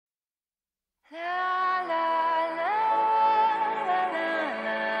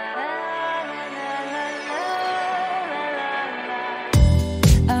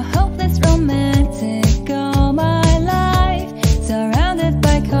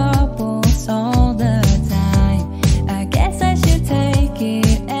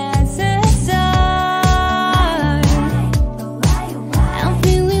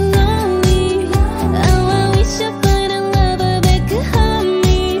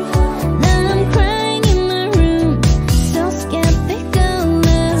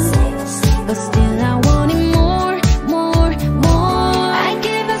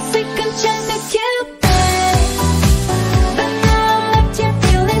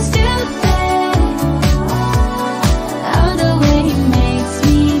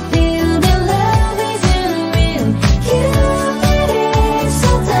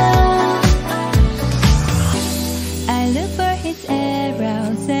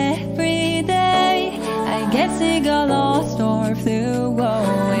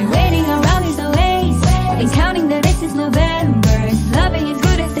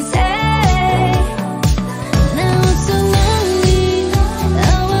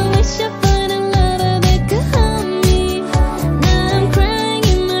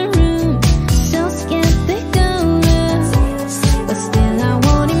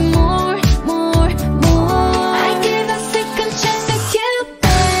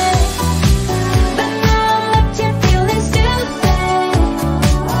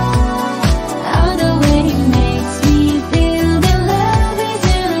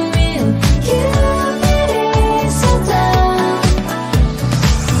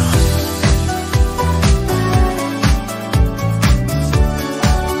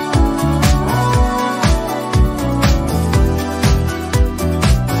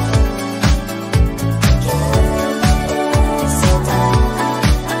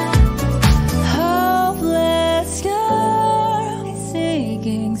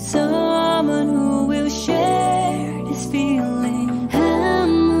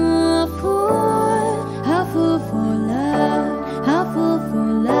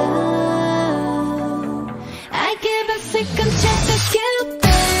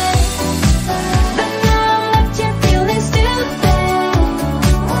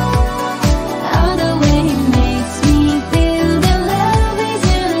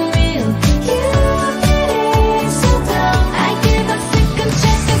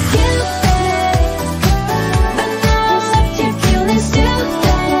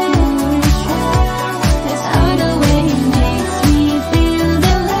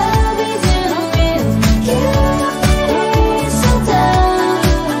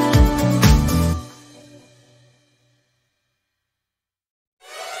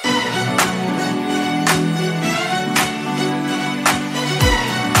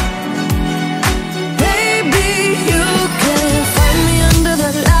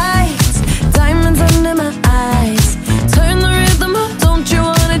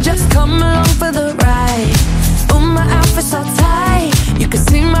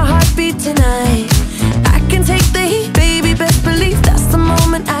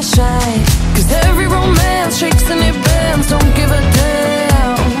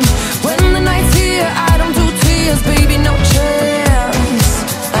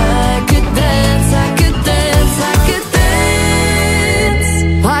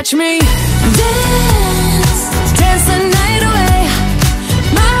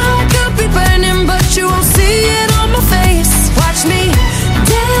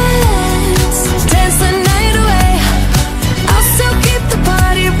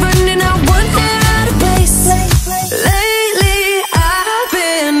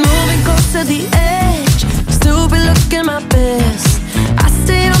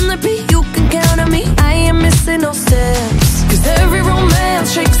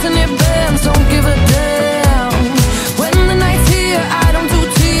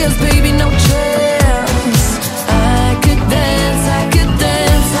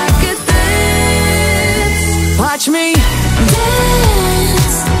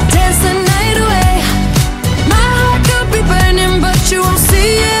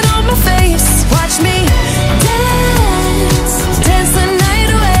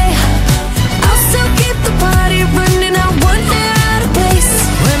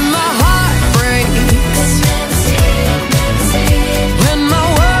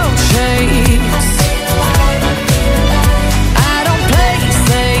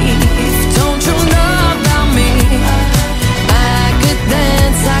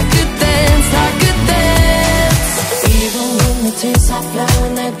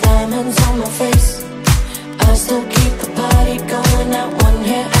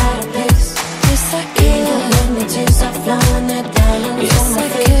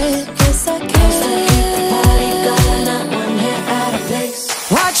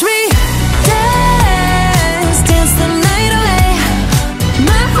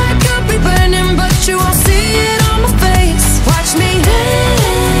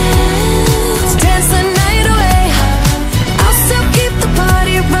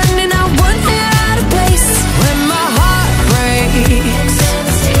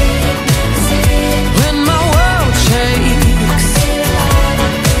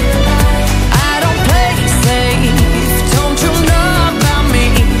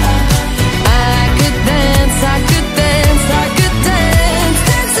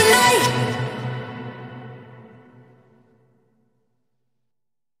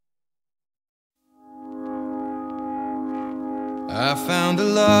I found a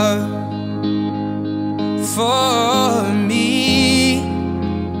love for me.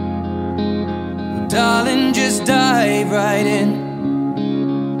 Well, darling, just dive right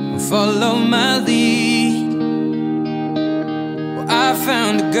in, follow my lead. Well, I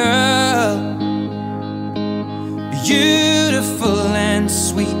found a girl, beautiful and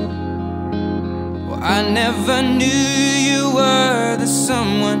sweet. Well, I never knew you were the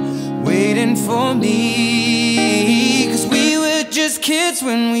someone waiting for me. 'Cause we were just kids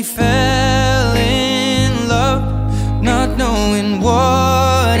when we fell in love, not knowing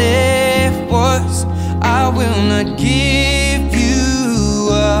what it was. I will not give you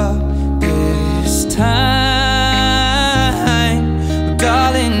up this time.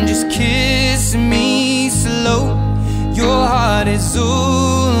 Darling, just kiss me slow. Your heart is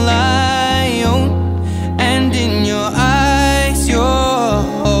all I own, and in your eyes you're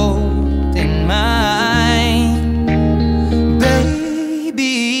holding mine.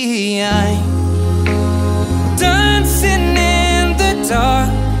 Baby, I'm dancing in the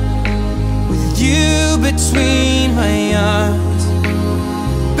dark with you between my arms,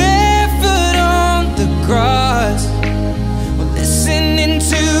 barefoot on the grass, we're listening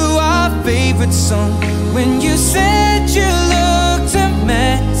to our favorite song. When you said you looked a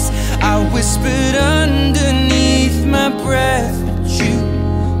mess, I whispered underneath my breath, but you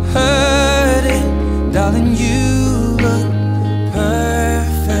heard it. Darling, you look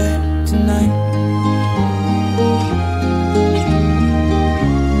perfect tonight.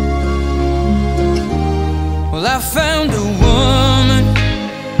 Well, I found a woman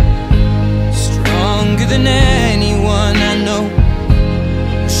stronger than anyone I know.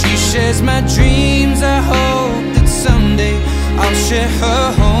 She shares my dreams. I hope that someday I'll share her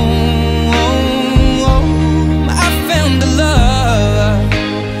home. I found a love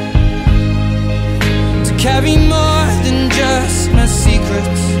to carry more than just my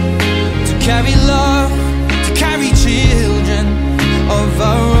secrets, to carry love, to carry children of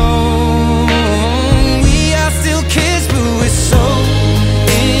our own. We are still kids, but we're so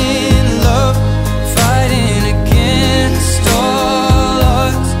in love, fighting against all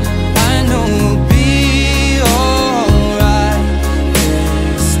odds. I know we'll be alright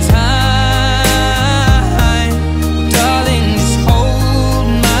this time. Darling, just hold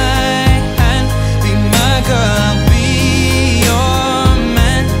my hand, be my girl, I'll be your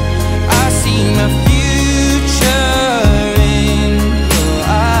man. I see my future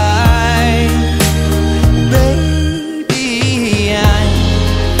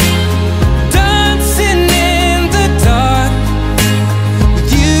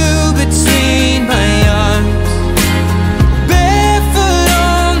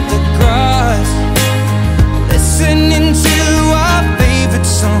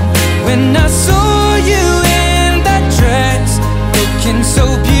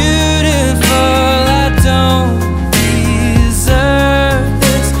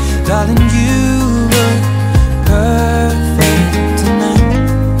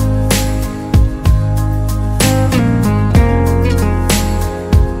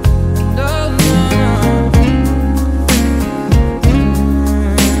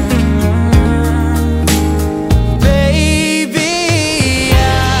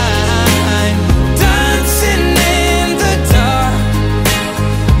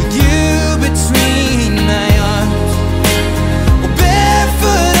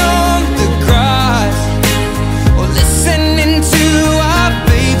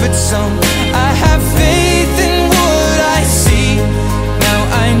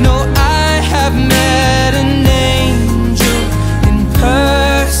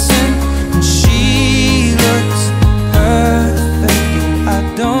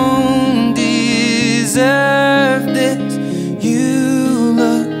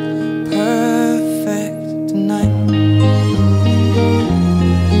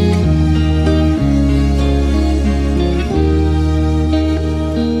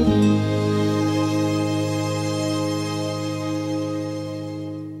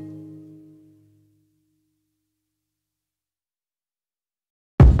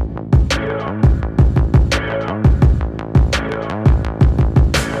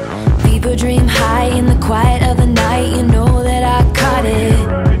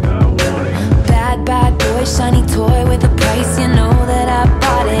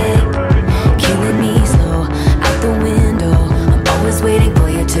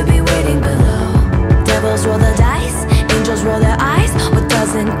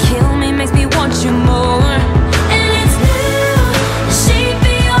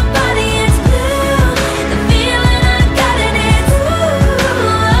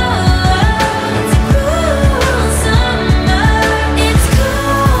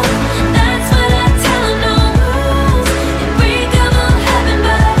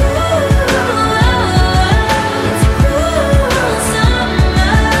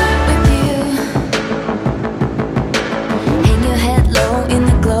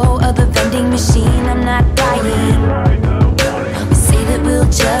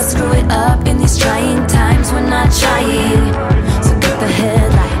trying